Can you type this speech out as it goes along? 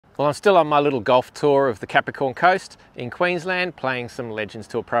Well, I'm still on my little golf tour of the Capricorn Coast in Queensland, playing some Legends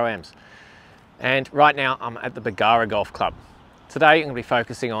Tour Pro-Ams. And right now I'm at the Bargara Golf Club. Today I'm going to be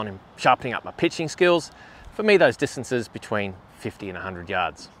focusing on sharpening up my pitching skills. For me, those distances between 50 and 100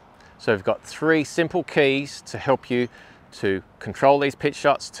 yards. So we've got 3 simple keys to help you to control these pitch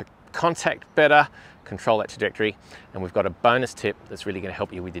shots, to contact better, control that trajectory. And we've got a bonus tip that's really going to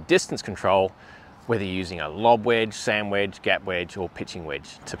help you with your distance control, whether you're using a lob wedge, sand wedge, gap wedge, or pitching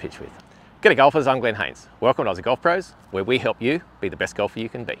wedge to pitch with. G'day golfers, I'm Glenn Haynes. Welcome to Aussie Golf Pros, where we help you be the best golfer you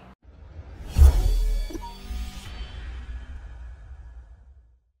can be.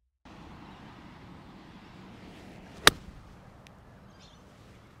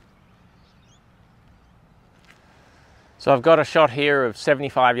 So I've got a shot here of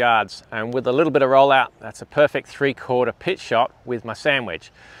 75 yards, and with a little bit of rollout, that's a perfect 3/4 pitch shot with my sand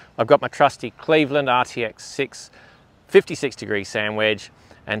wedge. I've got my trusty Cleveland RTX 6 56-degree sand wedge,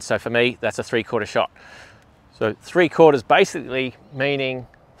 and so for me, that's a 3/4 shot. So 3/4 basically meaning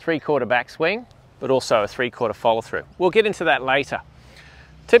 3/4 backswing, but also a 3/4 follow through. We'll get into that later.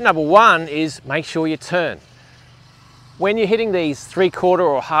 Tip number 1 is make sure you turn. When you're hitting these 3/4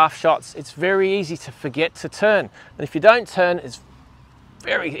 or half shots, it's very easy to forget to turn. And if you don't turn, it's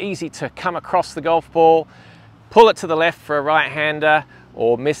very easy to come across the golf ball, pull it to the left for a right-hander,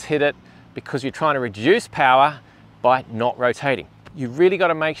 or miss-hit it because you're trying to reduce power by not rotating. You've really got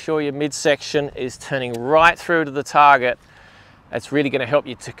to make sure your midsection is turning right through to the target. That's really going to help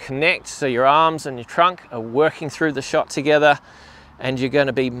you to connect, so your arms and your trunk are working through the shot together, and you're going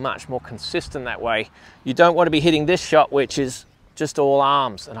to be much more consistent that way. You don't want to be hitting this shot, which is just all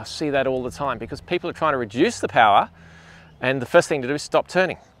arms, and I see that all the time because people are trying to reduce the power, and the first thing to do is stop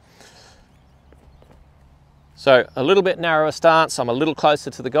turning. So a little bit narrower stance, I'm a little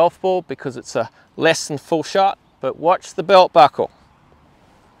closer to the golf ball because it's a less than full shot, but watch the belt buckle.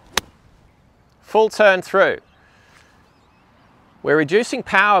 Full turn through. We're reducing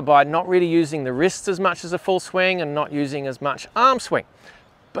power by not really using the wrist as much as a full swing and not using as much arm swing,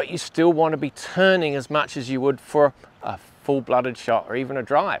 but you still want to be turning as much as you would for a full-blooded shot or even a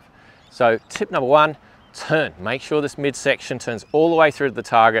drive. So tip number 1, turn. Make sure this midsection turns all the way through to the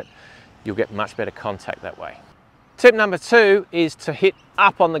target. You'll get much better contact that way. Tip number 2 is to hit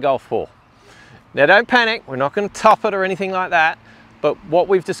up on the golf ball. Now don't panic, we're not going to top it or anything like that, but what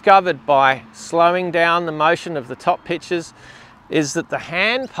we've discovered by slowing down the motion of the top pitches is that the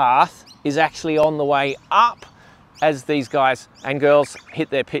hand path is actually on the way up as these guys and girls hit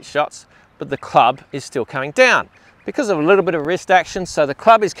their pitch shots, but the club is still coming down because of a little bit of wrist action. So the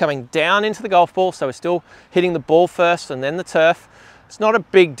club is coming down into the golf ball, so we're still hitting the ball first and then the turf. It's not a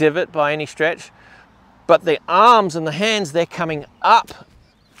big divot by any stretch, but the arms and the hands, they're coming up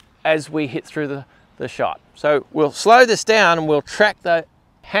as we hit through the shot. So we'll slow this down and we'll track the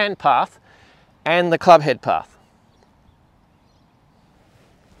hand path and the club head path.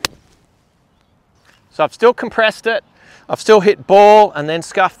 So I've still compressed it, I've still hit ball and then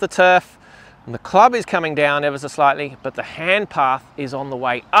scuffed the turf, and the club is coming down ever so slightly, but the hand path is on the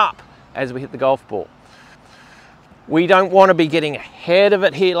way up as we hit the golf ball. We don't want to be getting ahead of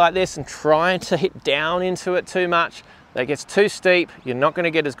it here like this and trying to hit down into it too much. That gets too steep, you're not going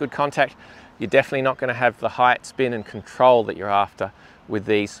to get as good contact, you're definitely not going to have the height, spin and control that you're after with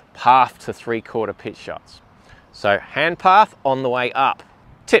these path to 3/4 pitch shots. So hand path on the way up.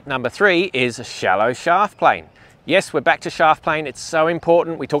 Tip number 3 is a shallow shaft plane. Yes, we're back to shaft plane. It's so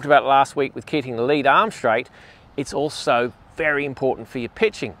important. We talked about it last week with keeping the lead arm straight. It's also very important for your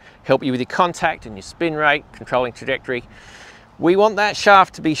pitching. Help you with your contact and your spin rate, controlling trajectory. We want that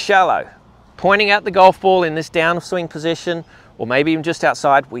shaft to be shallow. Pointing out the golf ball in this downswing position, or maybe even just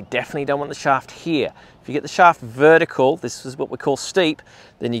outside, we definitely don't want the shaft here. If you get the shaft vertical, this is what we call steep,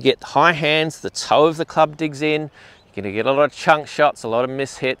 then you get high hands, the toe of the club digs in, you're going to get a lot of chunk shots, a lot of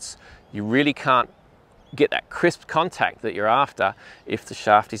miss hits. You really can't get that crisp contact that you're after if the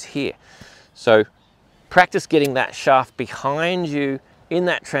shaft is here. So practice getting that shaft behind you in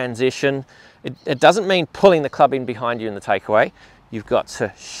that transition. It doesn't mean pulling the club in behind you in the takeaway. You've got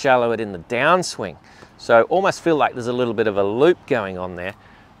to shallow it in the downswing. So almost feel like there's a little bit of a loop going on there,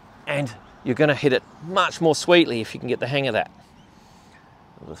 and you're going to hit it much more sweetly if you can get the hang of that.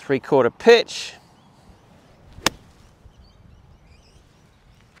 The 3/4 pitch.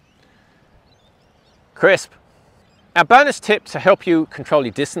 Crisp. Our bonus tip to help you control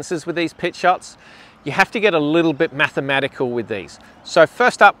your distances with these pitch shots, you have to get a little bit mathematical with these. So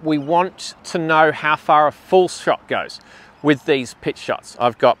first up, we want to know how far a full shot goes with these pitch shots.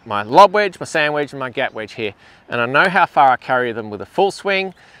 I've got my lob wedge, my sand wedge and my gap wedge here, and I know how far I carry them with a full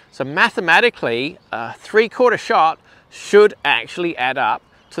swing. So mathematically, a 3/4 shot should actually add up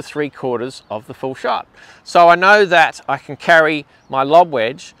to 3/4 of the full shot. So I know that I can carry my lob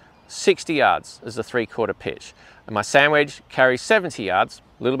wedge 60 yards as a 3/4 pitch, and my sand wedge carries 70 yards,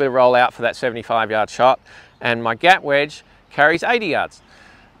 a little bit of roll out for that 75-yard shot, and my gap wedge carries 80 yards.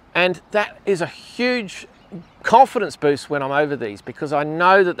 And that is a huge confidence boost when I'm over these, because I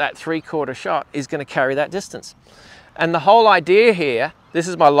know that that 3/4 shot is going to carry that distance. And the whole idea here, this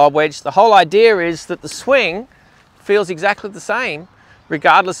is my lob wedge, the whole idea is that the swing feels exactly the same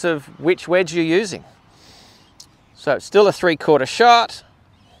regardless of which wedge you're using. So it's still a 3/4 shot,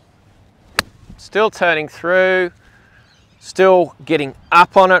 still turning through, still getting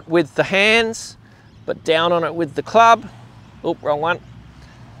up on it with the hands, but down on it with the club. Oh, wrong one.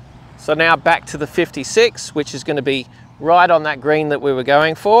 So now back to the 56, which is going to be right on that green that we were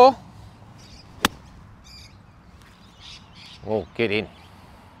going for. Oh, get in.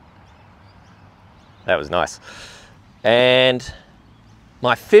 That was nice. And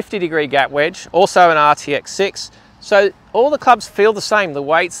my 50-degree gap wedge, also an RTX 6. So all the clubs feel the same. The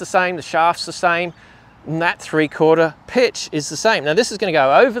weight's the same, the shaft's the same, and that 3/4 pitch is the same. Now this is going to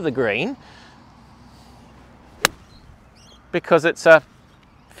go over the green because it's a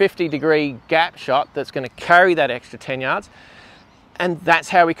 50-degree gap shot that's going to carry that extra 10 yards. And that's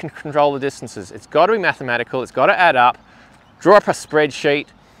how we can control the distances. It's got to be mathematical, it's got to add up. Draw up a spreadsheet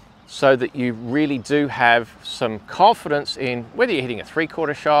so that you really do have some confidence in whether you're hitting a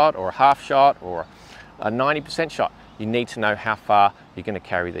 3/4 shot or a half shot or a 90% shot. You need to know how far you're going to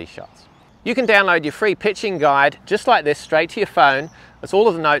carry these shots. You can download your free pitching guide just like this straight to your phone. That's all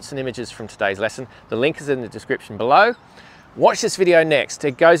of the notes and images from today's lesson. The link is in the description below. Watch this video next.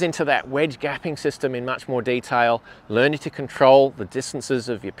 It goes into that wedge gapping system in much more detail, learning to control the distances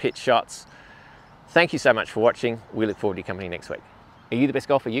of your pitch shots. Thank you so much for watching. We look forward to your company next week. Are you the best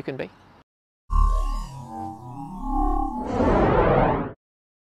golfer you can be?